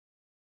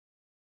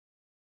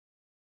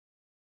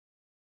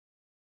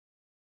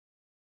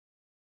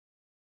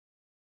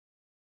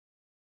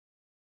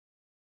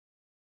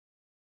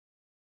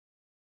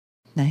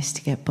Nice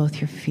to get both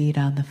your feet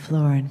on the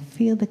floor and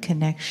feel the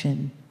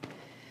connection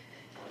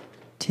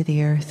to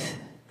the earth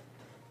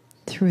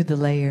through the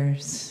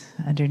layers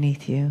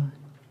underneath you.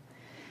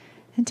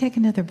 And take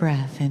another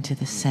breath into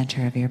the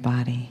center of your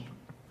body.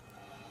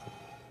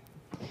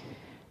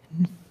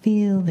 And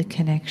feel the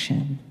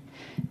connection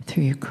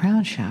through your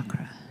crown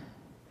chakra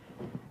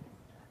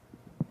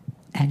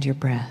and your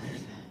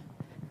breath,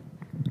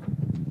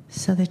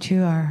 so that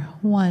you are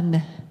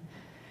one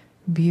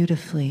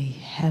beautifully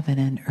heaven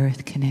and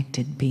earth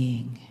connected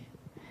being,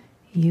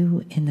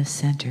 you in the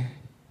center,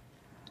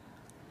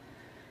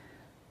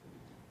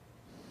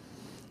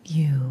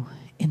 you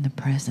in the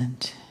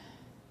present,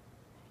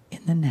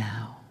 in the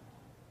now,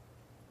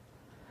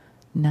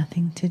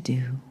 nothing to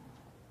do,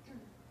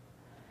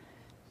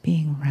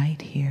 being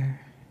right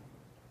here,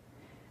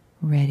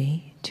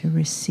 ready to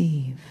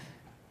receive,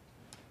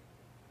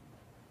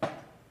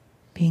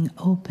 being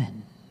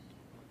open,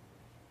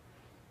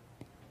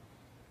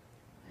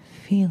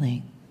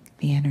 feeling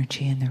the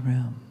energy in the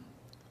room,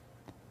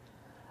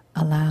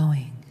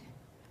 allowing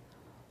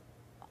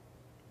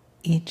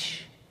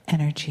each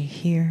energy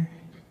here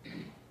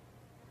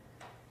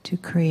to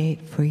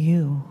create for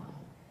you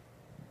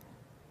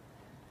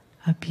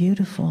a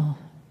beautiful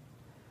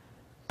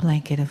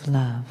blanket of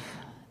love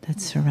that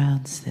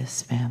surrounds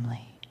this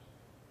family,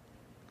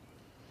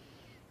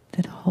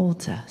 that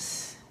holds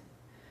us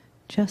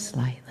just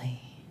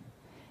lightly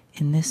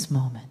in this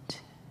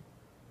moment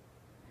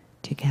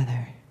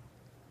together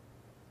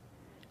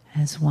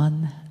as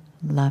one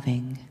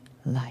loving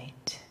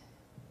light.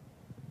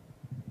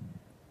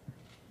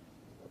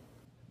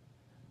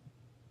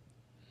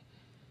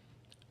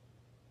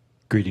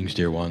 Greetings,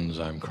 dear ones.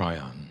 I'm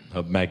Kryon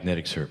of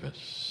Magnetic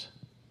Service.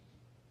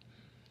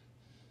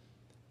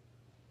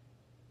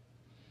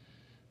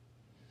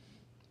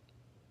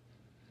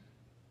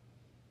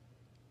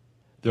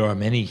 There are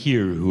many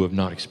here who have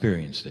not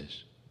experienced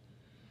this.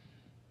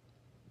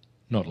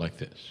 Not like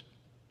this.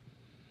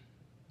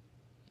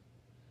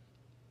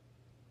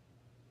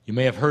 You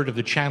may have heard of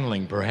the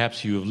channeling,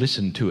 perhaps you have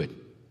listened to it.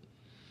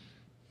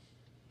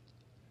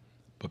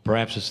 But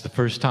perhaps it's the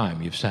first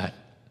time you've sat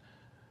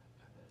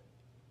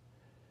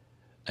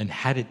and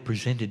had it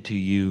presented to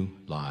you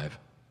live.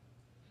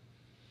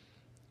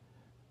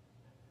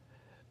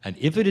 And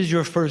if it is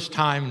your first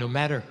time, no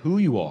matter who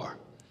you are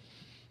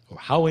or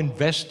how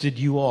invested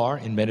you are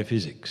in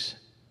metaphysics,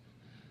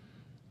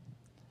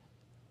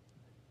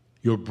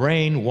 your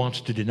brain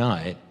wants to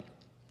deny it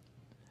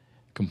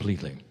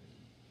completely.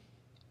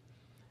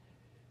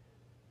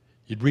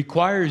 It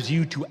requires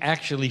you to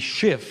actually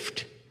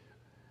shift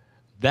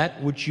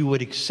that which you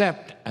would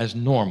accept as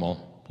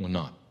normal or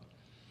not.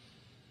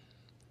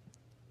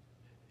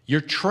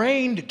 You're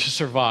trained to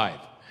survive.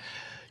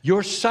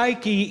 Your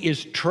psyche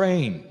is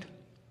trained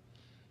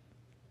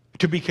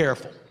to be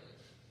careful.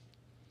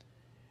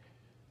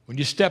 When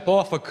you step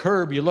off a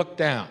curb, you look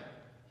down.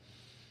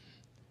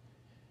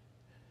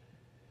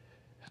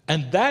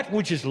 And that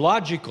which is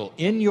logical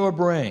in your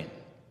brain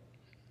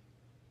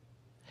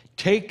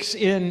takes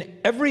in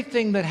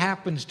everything that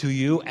happens to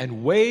you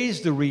and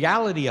weighs the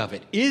reality of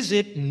it. Is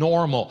it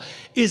normal?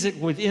 Is it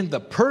within the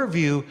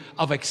purview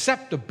of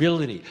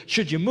acceptability?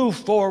 Should you move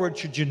forward?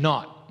 Should you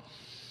not?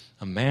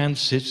 A man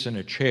sits in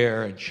a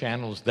chair and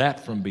channels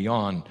that from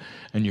beyond,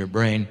 and your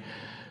brain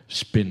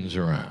spins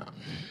around.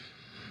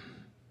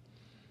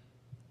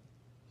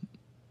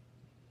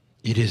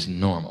 It is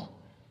normal.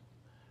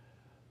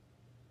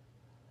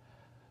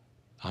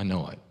 I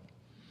know it.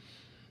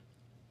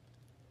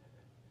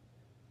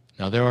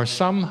 Now, there are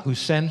some who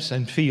sense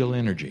and feel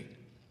energy.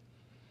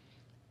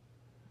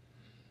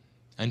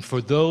 And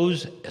for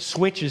those, a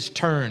switch is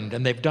turned,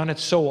 and they've done it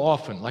so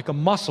often, like a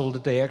muscle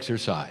that they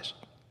exercise,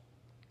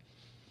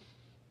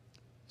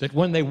 that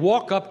when they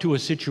walk up to a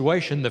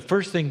situation, the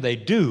first thing they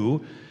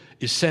do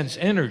is sense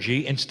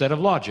energy instead of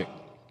logic.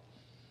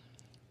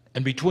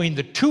 And between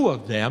the two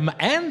of them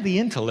and the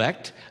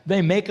intellect,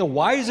 they make a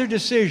wiser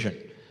decision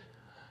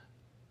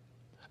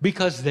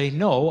because they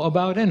know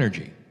about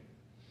energy.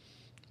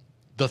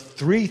 The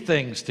three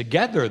things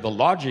together, the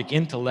logic,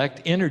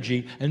 intellect,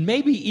 energy, and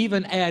maybe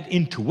even add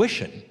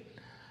intuition,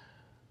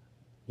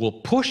 will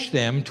push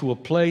them to a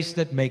place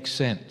that makes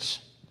sense.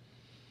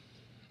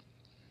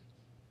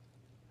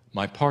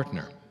 My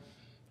partner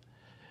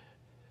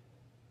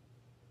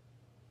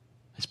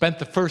spent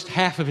the first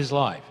half of his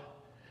life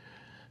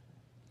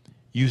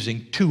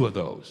using two of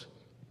those,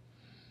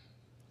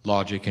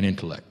 logic and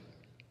intellect.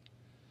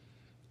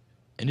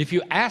 And if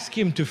you ask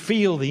him to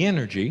feel the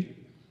energy,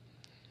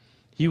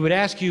 he would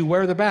ask you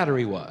where the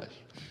battery was,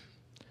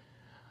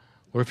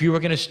 or if you were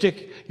going to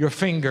stick your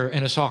finger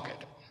in a socket.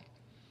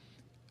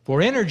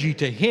 For energy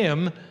to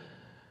him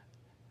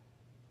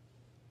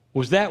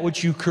was that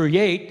which you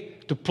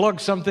create to plug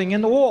something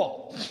in the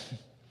wall.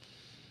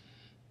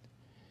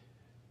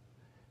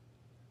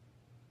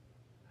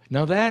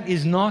 Now that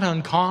is not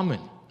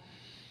uncommon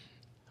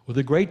with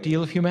a great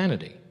deal of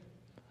humanity.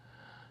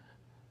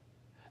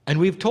 And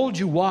we've told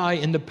you why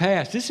in the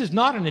past. This is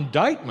not an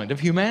indictment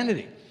of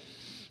humanity.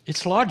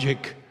 It's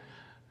logic.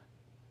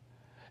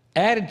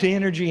 added to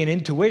energy and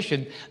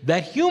intuition,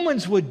 that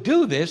humans would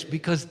do this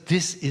because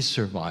this is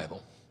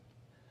survival.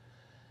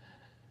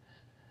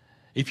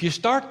 If you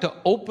start to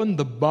open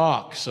the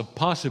box of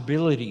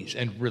possibilities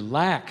and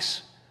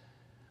relax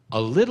a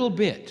little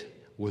bit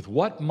with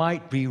what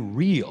might be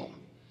real,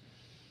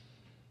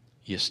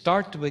 you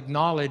start to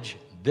acknowledge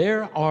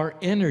there are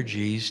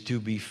energies to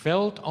be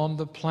felt on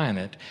the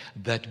planet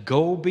that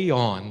go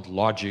beyond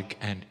logic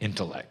and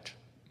intellect.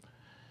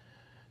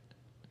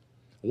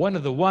 One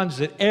of the ones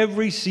that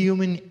every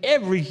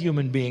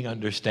human being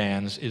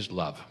understands is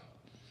love.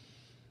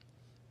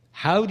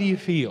 How do you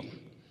feel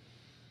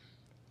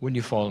when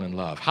you fall in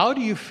love? How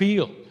do you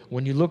feel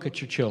when you look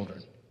at your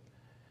children?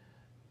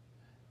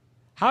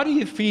 How do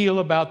you feel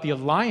about the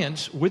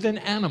alliance with an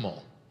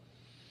animal?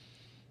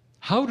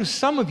 How do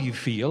some of you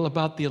feel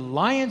about the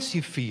alliance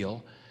you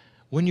feel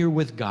when you're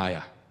with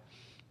Gaia?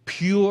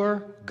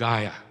 Pure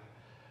Gaia.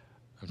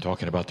 I'm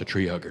talking about the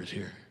tree huggers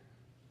here.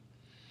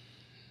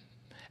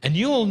 And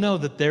you'll know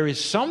that there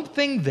is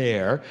something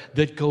there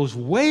that goes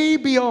way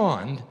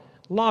beyond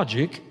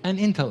logic and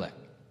intellect.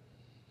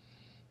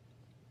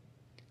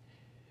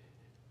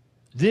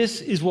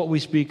 This is what we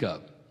speak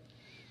of.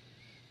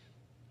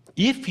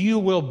 If you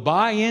will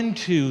buy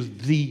into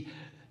the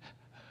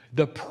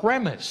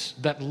premise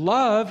that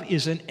love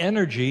is an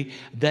energy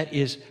that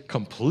is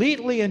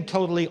completely and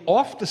totally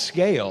off the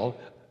scale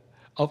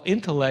of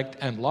intellect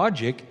and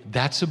logic,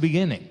 that's a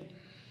beginning.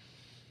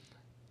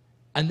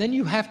 And then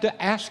you have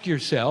to ask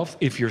yourself,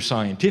 if you're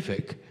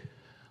scientific,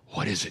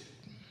 what is it?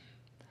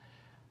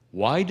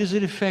 Why does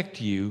it affect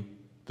you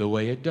the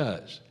way it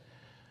does?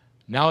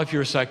 Now, if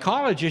you're a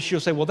psychologist, you'll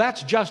say, well,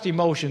 that's just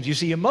emotions. You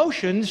see,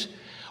 emotions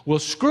will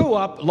screw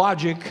up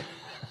logic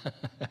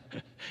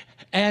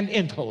and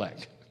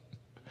intellect.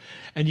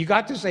 And you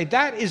got to say,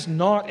 that is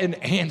not an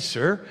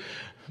answer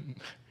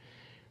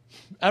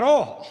at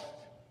all.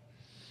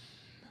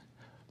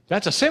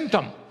 That's a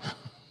symptom.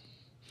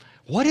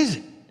 What is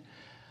it?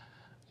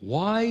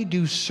 Why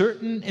do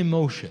certain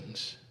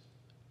emotions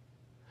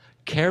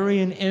carry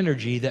an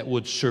energy that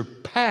would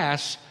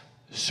surpass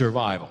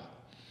survival?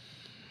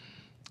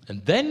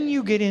 And then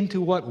you get into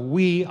what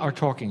we are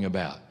talking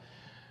about.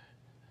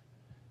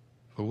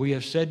 For we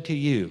have said to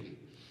you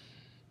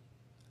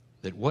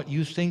that what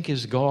you think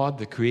is God,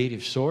 the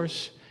creative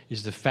source,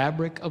 is the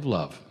fabric of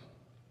love.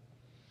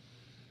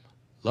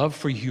 Love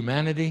for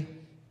humanity,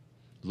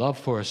 love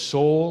for a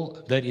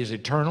soul that is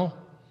eternal,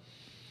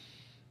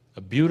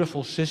 a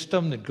beautiful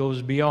system that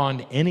goes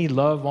beyond any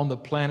love on the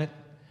planet,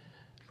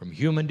 from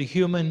human to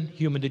human,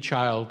 human to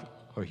child,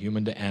 or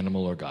human to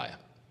animal or Gaia.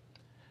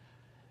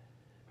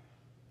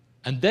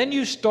 And then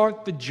you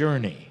start the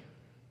journey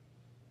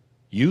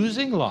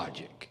using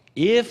logic.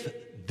 If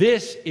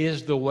this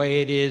is the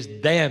way it is,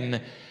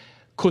 then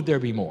could there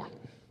be more?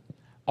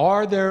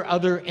 Are there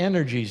other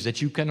energies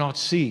that you cannot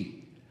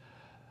see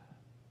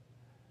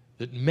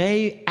that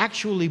may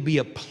actually be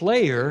a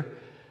player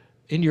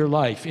in your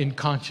life, in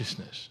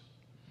consciousness?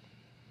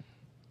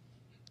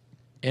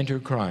 Enter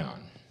Kryon.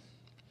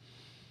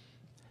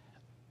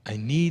 I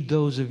need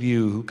those of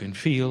you who can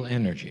feel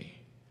energy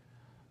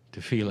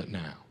to feel it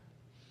now.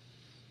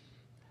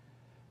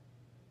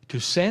 To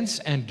sense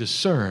and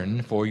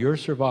discern for your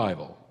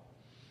survival,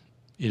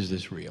 is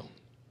this real?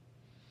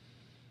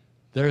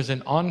 There's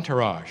an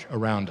entourage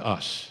around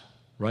us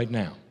right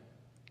now,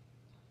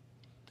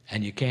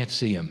 and you can't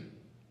see them.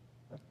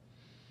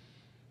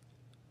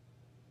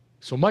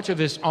 So much of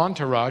this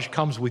entourage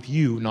comes with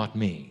you, not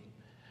me.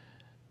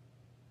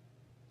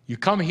 You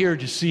come here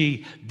to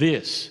see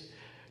this,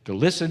 to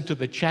listen to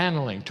the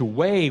channeling, to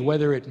weigh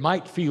whether it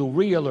might feel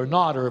real or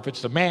not, or if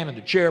it's the man in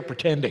the chair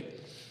pretending.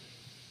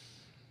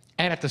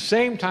 And at the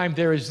same time,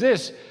 there is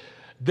this.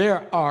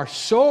 There are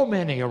so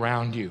many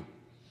around you,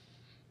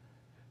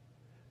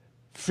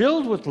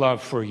 filled with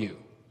love for you,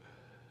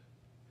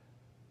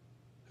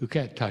 who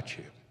can't touch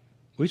you.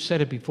 We've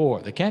said it before.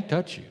 They can't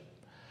touch you.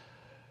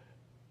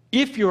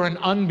 If you're an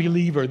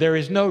unbeliever, there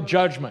is no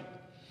judgment,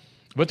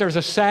 but there's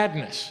a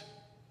sadness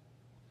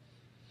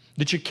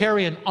that you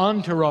carry an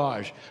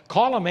entourage.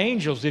 Call them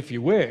angels if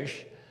you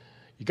wish.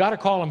 You got to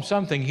call them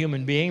something,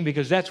 human being,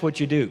 because that's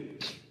what you do.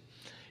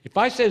 If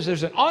I says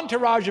there's an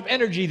entourage of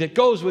energy that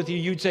goes with you,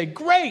 you'd say,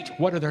 great,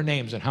 what are their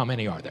names and how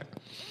many are there?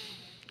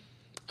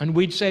 And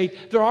we'd say,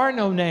 there are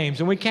no names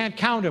and we can't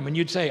count them. And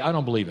you'd say, I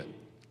don't believe it.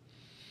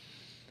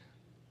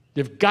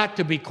 They've got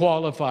to be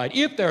qualified.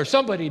 If there's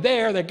somebody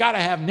there, they've got to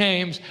have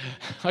names.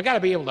 I've got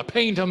to be able to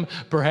paint them,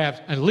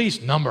 perhaps, at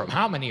least number them.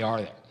 How many are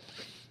there?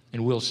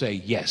 And we'll say,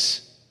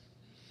 yes.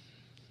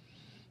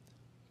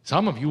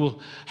 Some of you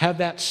will have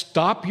that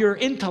stop your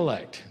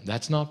intellect.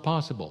 That's not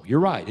possible. You're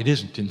right, it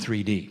isn't in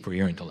 3D for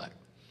your intellect.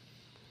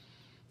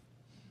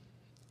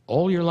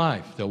 All your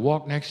life, they'll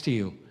walk next to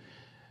you.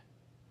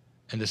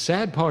 And the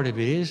sad part of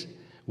it is,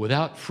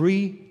 without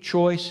free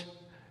choice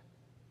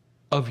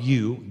of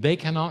you, they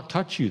cannot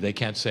touch you. They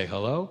can't say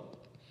hello.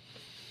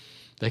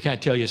 They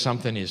can't tell you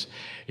something is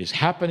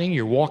happening.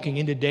 You're walking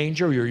into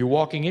danger, or you're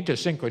walking into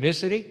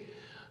synchronicity.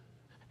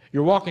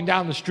 You're walking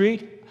down the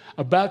street.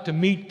 about to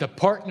meet the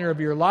partner of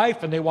your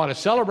life, and they want to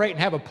celebrate and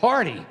have a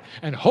party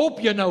and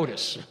hope you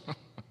notice.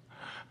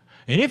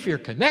 And if you're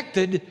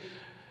connected,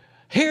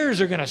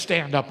 hairs are going to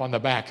stand up on the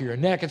back of your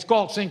neck. It's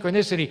called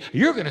synchronicity.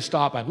 You're going to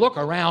stop and look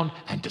around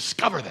and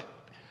discover that.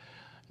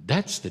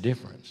 That's the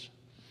difference.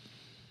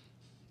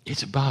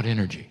 It's about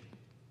energy.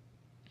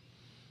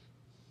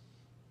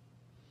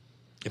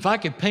 If I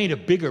could paint a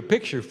bigger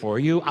picture for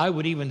you, I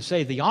would even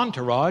say the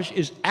entourage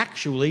is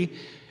actually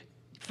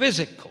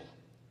physical.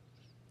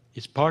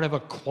 It's part of a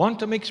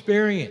quantum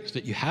experience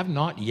that you have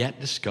not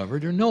yet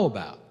discovered or know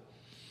about.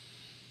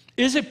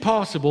 Is it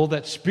possible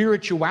that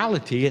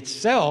spirituality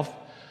itself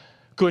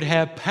could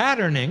have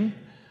patterning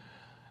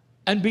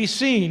and be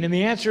seen? And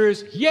the answer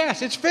is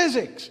yes, it's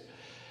physics.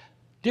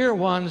 Dear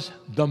ones,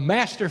 the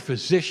master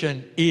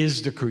physician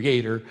is the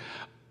creator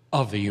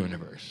of the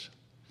universe.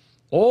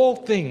 All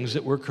things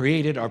that were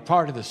created are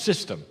part of the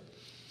system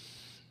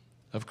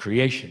of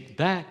creation.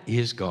 That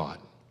is God.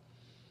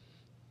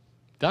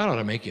 That ought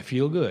to make you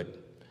feel good.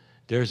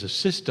 There's a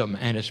system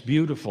and it's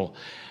beautiful.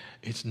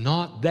 It's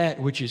not that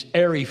which is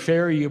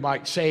airy-fairy, you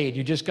might say, and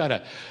you just got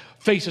to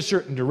face a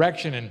certain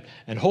direction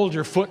and hold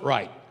your foot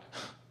right,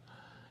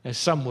 as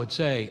some would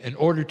say, in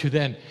order to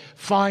then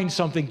find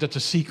something that's a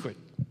secret.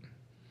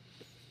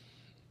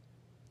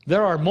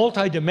 There are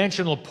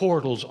multidimensional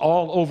portals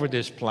all over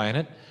this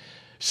planet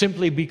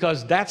simply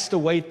because that's the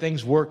way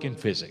things work in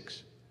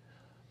physics.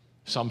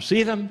 Some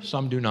see them,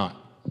 some do not.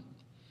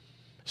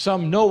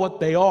 Some know what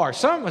they are.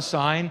 Some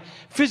assign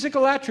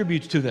physical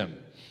attributes to them.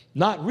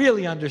 Not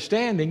really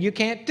understanding, you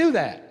can't do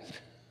that.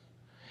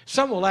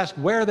 Some will ask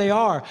where they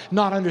are,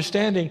 not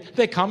understanding,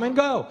 they come and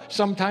go.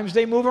 Sometimes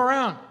they move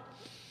around.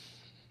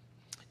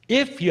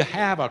 If you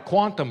have a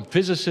quantum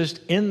physicist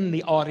in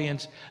the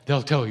audience,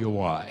 they'll tell you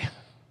why.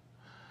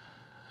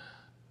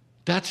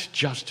 That's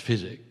just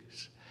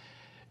physics.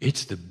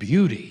 It's the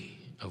beauty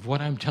of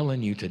what I'm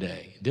telling you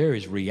today. There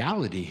is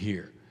reality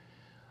here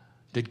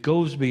that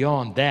goes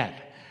beyond that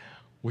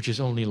which is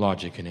only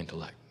logic and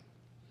intellect.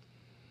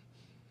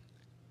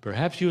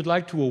 Perhaps you would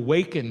like to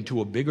awaken to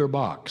a bigger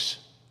box.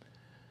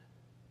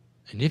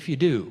 And if you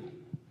do,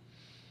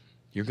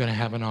 you're going to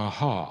have an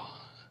aha.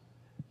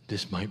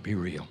 This might be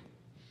real.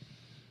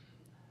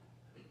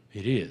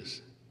 It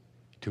is.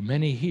 To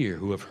many here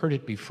who have heard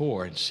it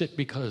before and sit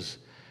because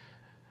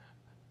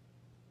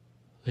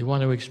they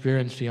want to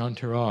experience the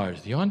entourage.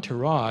 The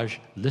entourage,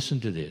 listen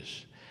to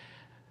this,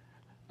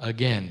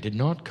 again, did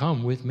not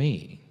come with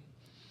me.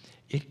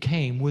 It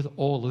came with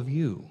all of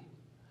you.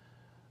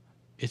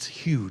 It's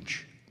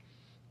huge.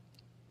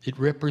 It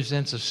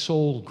represents a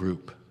soul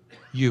group,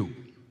 you.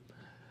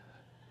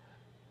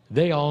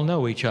 They all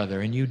know each other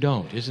and you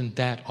don't. Isn't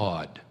that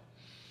odd?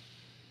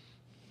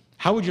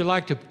 How would you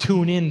like to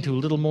tune in to a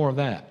little more of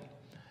that?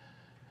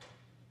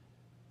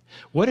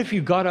 What if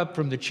you got up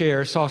from the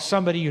chair, saw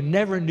somebody you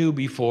never knew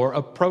before,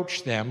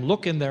 approach them,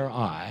 look in their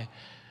eye,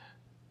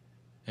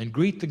 and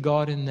greet the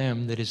God in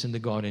them that is in the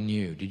God in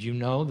you? Did you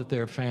know that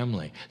they're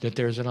family, that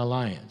there's an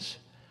alliance?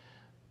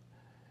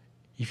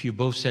 If you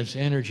both sense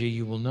energy,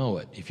 you will know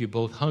it. If you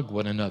both hug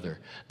one another,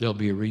 there'll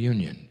be a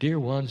reunion. Dear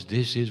ones,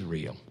 this is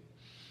real.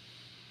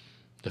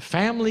 The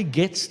family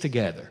gets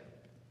together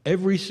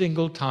every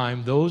single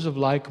time. Those of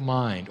like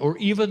mind, or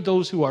even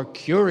those who are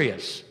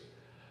curious,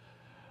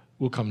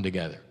 will come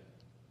together.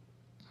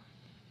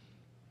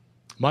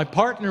 My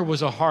partner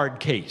was a hard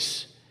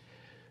case.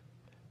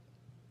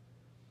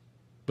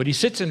 But he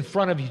sits in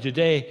front of you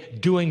today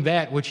doing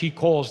that which he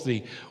calls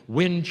the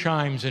wind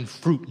chimes and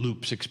Fruit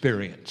Loops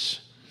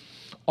experience.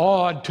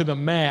 Awed to the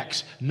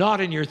max, not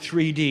in your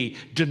 3D,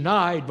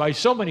 denied by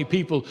so many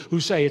people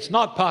who say it's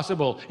not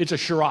possible, it's a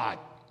charade.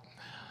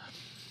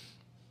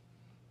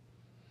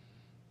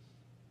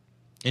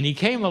 And he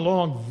came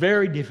along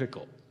very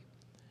difficult.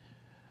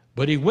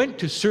 But he went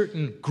to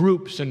certain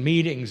groups and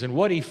meetings, and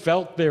what he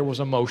felt there was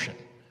emotion.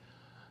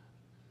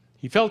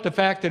 He felt the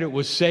fact that it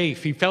was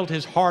safe. He felt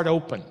his heart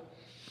open.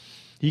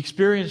 He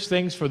experienced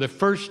things for the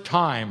first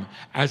time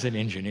as an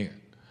engineer.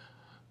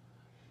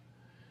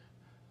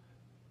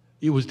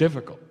 It was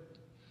difficult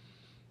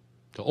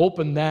to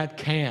open that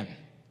can.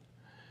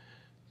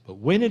 But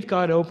when it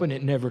got open,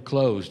 it never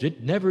closed.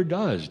 It never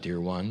does,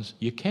 dear ones.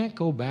 You can't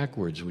go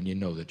backwards when you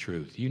know the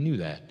truth. You knew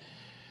that.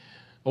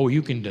 Oh,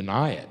 you can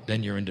deny it.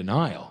 Then you're in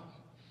denial.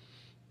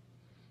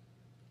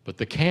 But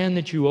the can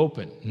that you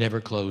open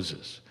never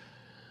closes.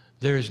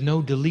 There is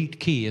no delete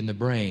key in the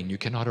brain. You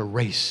cannot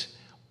erase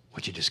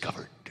what you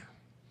discovered.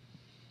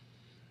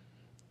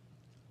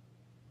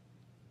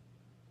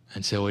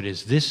 And so it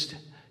is this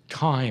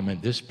time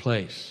and this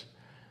place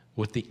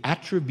with the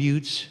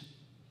attributes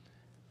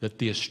that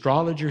the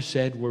astrologer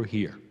said were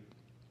here.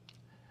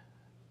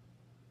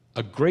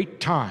 A great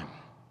time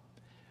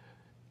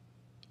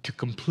to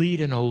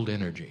complete an old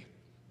energy,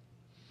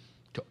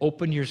 to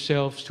open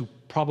yourselves to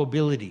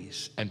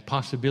probabilities and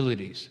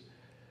possibilities.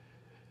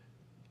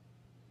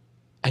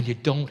 And you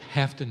don't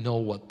have to know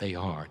what they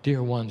are.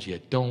 Dear ones,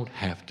 you don't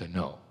have to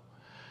know.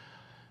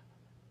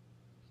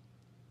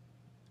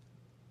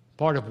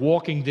 Part of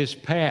walking this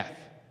path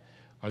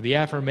are the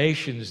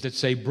affirmations that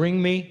say,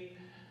 bring me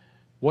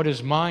what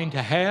is mine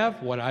to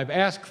have, what I've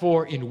asked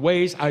for in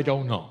ways I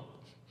don't know.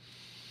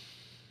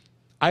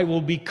 I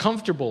will be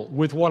comfortable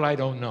with what I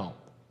don't know.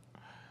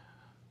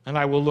 And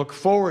I will look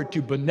forward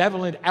to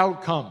benevolent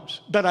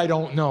outcomes that I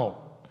don't know,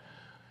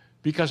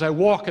 because I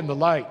walk in the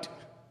light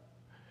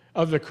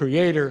of the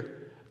Creator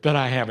that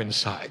I have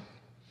inside.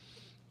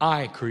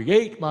 I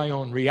create my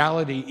own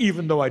reality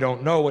even though I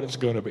don't know what it's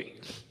going to be.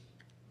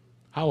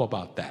 How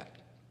about that?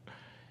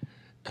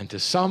 And to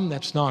some,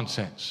 that's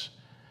nonsense.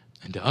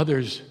 And to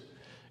others,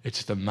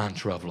 it's the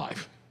mantra of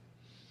life.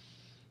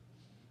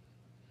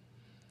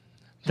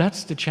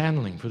 That's the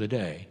channeling for the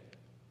day.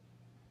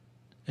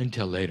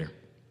 Until later.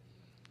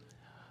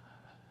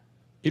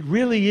 It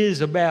really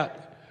is about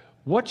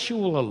what you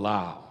will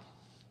allow.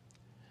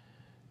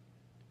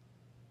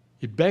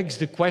 It begs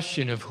the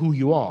question of who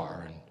you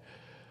are and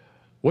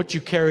what you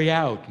carry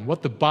out and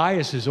what the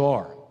biases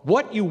are.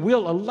 What you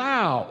will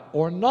allow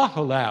or not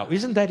allow.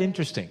 Isn't that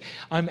interesting?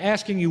 I'm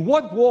asking you,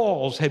 what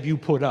walls have you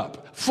put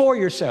up for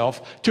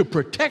yourself to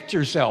protect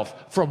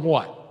yourself from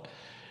what?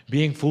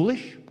 Being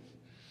foolish?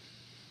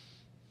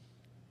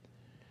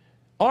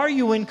 Are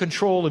you in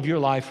control of your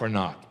life or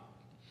not?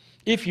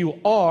 If you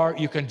are,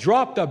 you can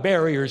drop the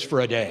barriers for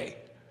a day.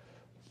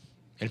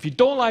 And if you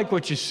don't like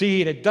what you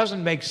see and it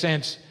doesn't make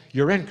sense,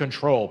 you're in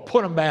control.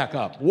 Put them back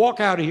up. Walk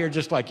out of here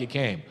just like you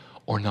came,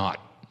 or not.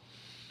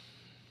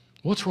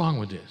 What's wrong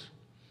with this?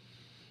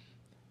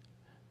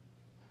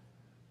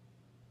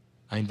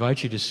 I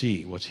invite you to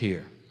see what's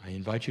here. I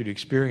invite you to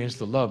experience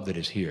the love that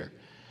is here.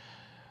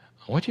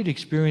 I want you to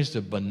experience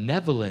the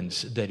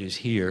benevolence that is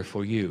here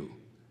for you,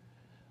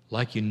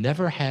 like you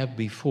never have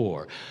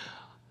before.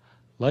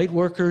 Light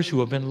workers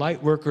who have been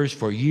light workers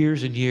for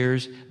years and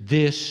years,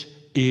 this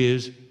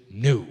is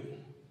new.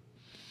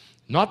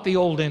 Not the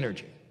old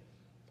energy.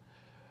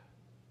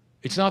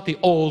 It's not the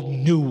old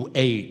new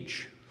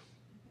age.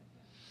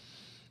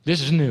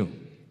 This is new.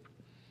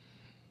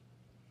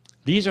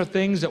 These are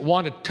things that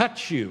want to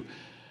touch you.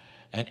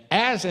 And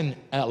as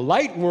a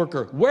light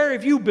worker, where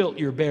have you built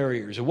your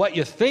barriers? Or what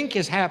you think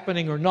is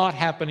happening or not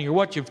happening, or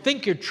what you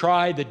think you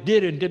tried that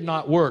did and did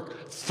not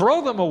work,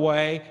 throw them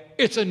away.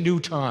 It's a new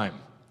time.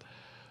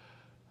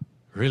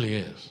 It really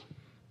is.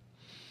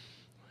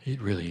 It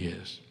really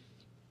is.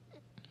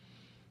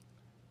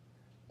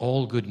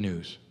 All good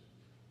news.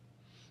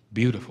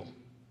 Beautiful.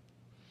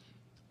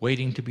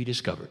 Waiting to be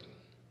discovered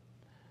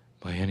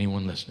by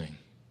anyone listening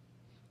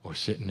or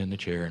sitting in the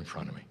chair in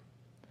front of me.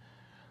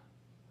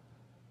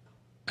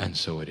 And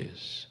so it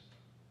is.